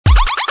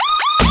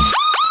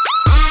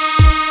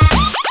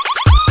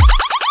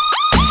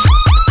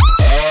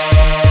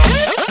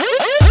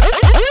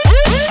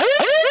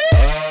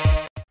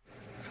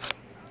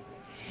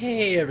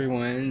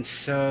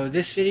So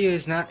this video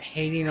is not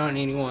hating on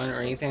anyone or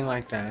anything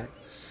like that.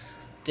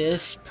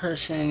 This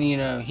person, you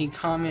know, he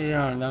commented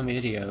on a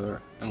video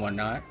and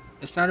whatnot.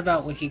 It's not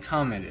about what he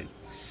commented.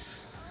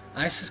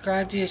 I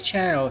subscribed to his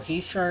channel. He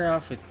started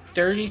off with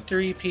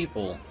 33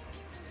 people.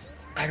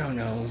 I don't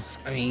know.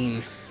 I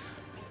mean,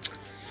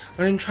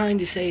 what I'm trying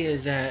to say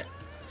is that,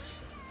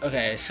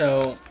 okay,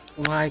 so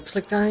when I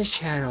clicked on his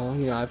channel,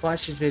 you know, I've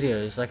watched his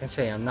videos. Like I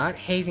say, I'm not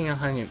hating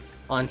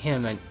on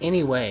him in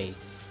any way.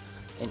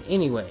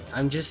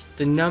 I'm just,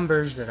 the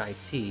numbers that I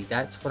see,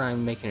 that's what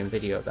I'm making a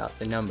video about,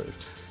 the numbers.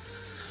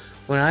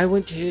 When I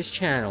went to his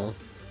channel,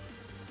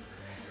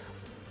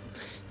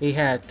 he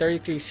had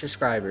 33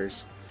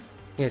 subscribers.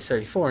 He has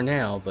 34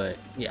 now, but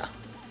yeah,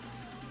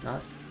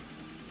 not.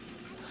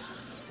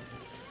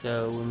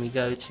 So when we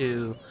go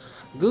to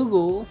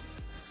Google,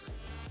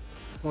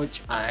 which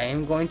I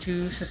am going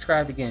to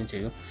subscribe again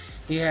to,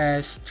 he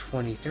has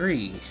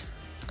 23.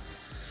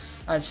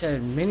 I've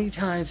said many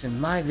times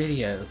in my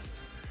video,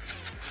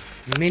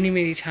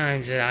 many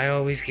times, that I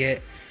always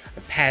get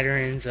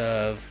patterns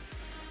of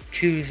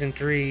 2s and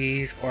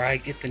 3s, or I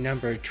get the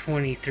number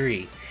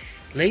 23.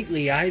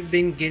 Lately I've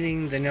been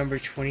getting the number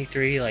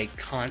 23 like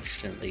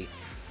constantly,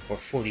 or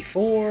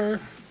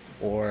 44,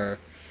 or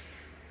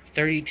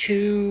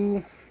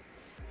 32,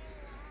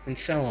 and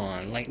so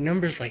on, like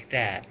numbers like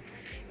that.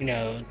 You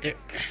know,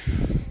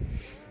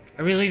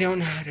 I really don't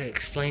know how to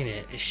explain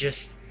it. It's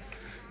just,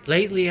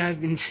 lately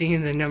I've been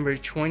seeing the number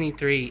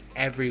 23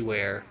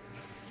 everywhere.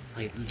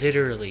 Like,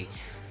 literally.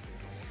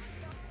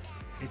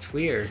 It's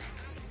weird.